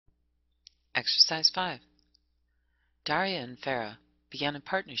Exercise 5. Daria and Farah began a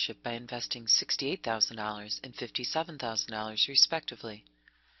partnership by investing $68,000 and $57,000 respectively.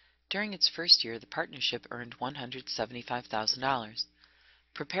 During its first year, the partnership earned $175,000.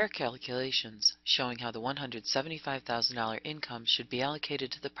 Prepare calculations showing how the $175,000 income should be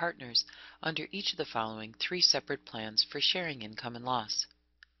allocated to the partners under each of the following three separate plans for sharing income and loss.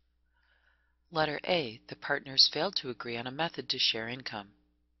 Letter A. The partners failed to agree on a method to share income.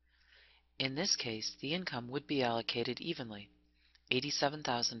 In this case, the income would be allocated evenly,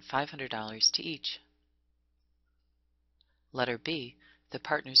 $87,500 to each. Letter B. The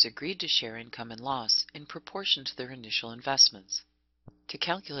partners agreed to share income and loss in proportion to their initial investments. To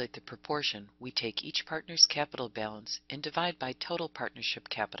calculate the proportion, we take each partner's capital balance and divide by total partnership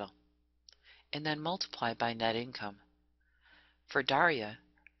capital, and then multiply by net income. For Daria,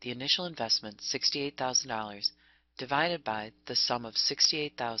 the initial investment, $68,000, divided by the sum of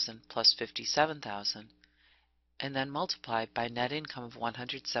 $68,000 plus $57,000, and then multiplied by net income of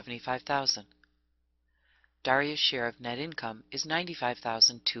 $175,000. Daria's share of net income is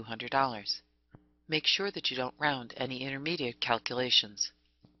 $95,200. Make sure that you don't round any intermediate calculations.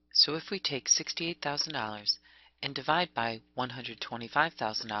 So if we take $68,000 and divide by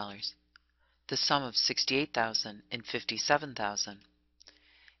 $125,000, the sum of $68,000 and $57,000,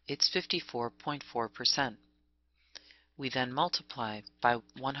 it's 54.4%. We then multiply by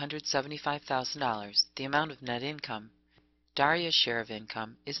 $175,000, the amount of net income. Daria's share of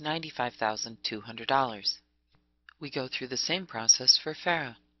income is $95,200. We go through the same process for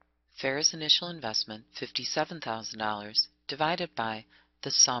Farah. Farah's initial investment, $57,000, divided by the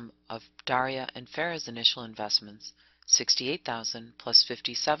sum of Daria and Farah's initial investments, $68,000 plus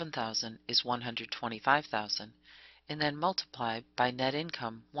 $57,000 is $125,000, and then multiply by net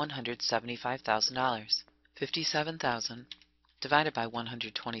income, $175,000. $57,000 divided by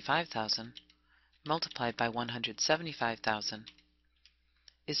 $125,000 multiplied by $175,000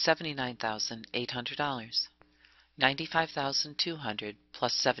 is $79,800. $95,200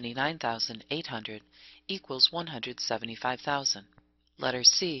 plus $79,800 equals $175,000. Letter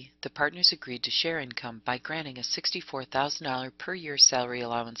C. The partners agreed to share income by granting a $64,000 per year salary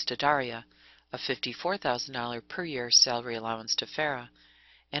allowance to Daria, a $54,000 per year salary allowance to Farah,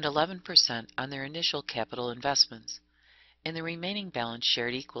 and 11% on their initial capital investments, and the remaining balance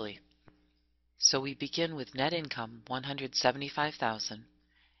shared equally. So we begin with net income $175,000,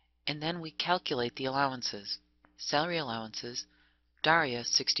 and then we calculate the allowances. Salary allowances, Daria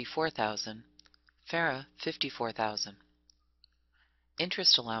 $64,000, Farah $54,000.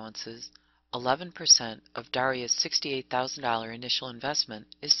 Interest allowances, 11% of Daria's $68,000 initial investment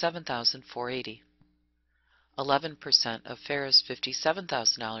is $7,480. 11% of Farah's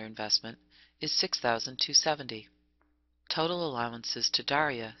 $57,000 investment is $6,270. Total allowances to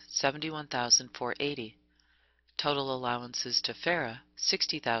Daria, $71,480. Total allowances to Farah,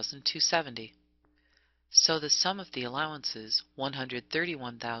 $60,270. So the sum of the allowances,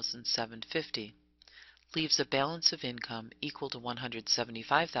 $131,750, leaves a balance of income equal to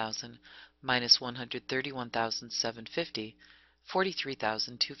 $175,000 minus $131,750,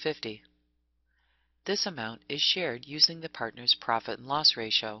 $43,250. This amount is shared using the partner's profit and loss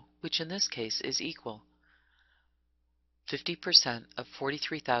ratio, which in this case is equal. 50% of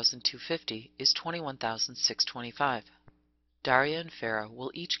 $43,250 is $21,625. Daria and Farah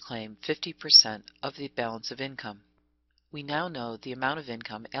will each claim 50% of the balance of income. We now know the amount of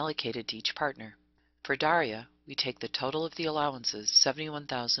income allocated to each partner. For Daria, we take the total of the allowances,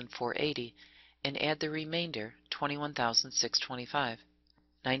 $71,480, and add the remainder, $21,625,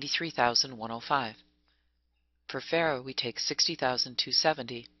 $93,105. For Farah, we take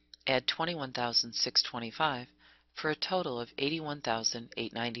 $60,270, add $21,625, for a total of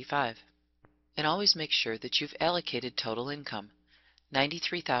 $81,895. And always make sure that you've allocated total income.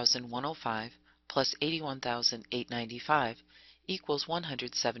 $93,105 plus $81,895 equals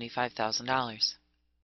 $175,000.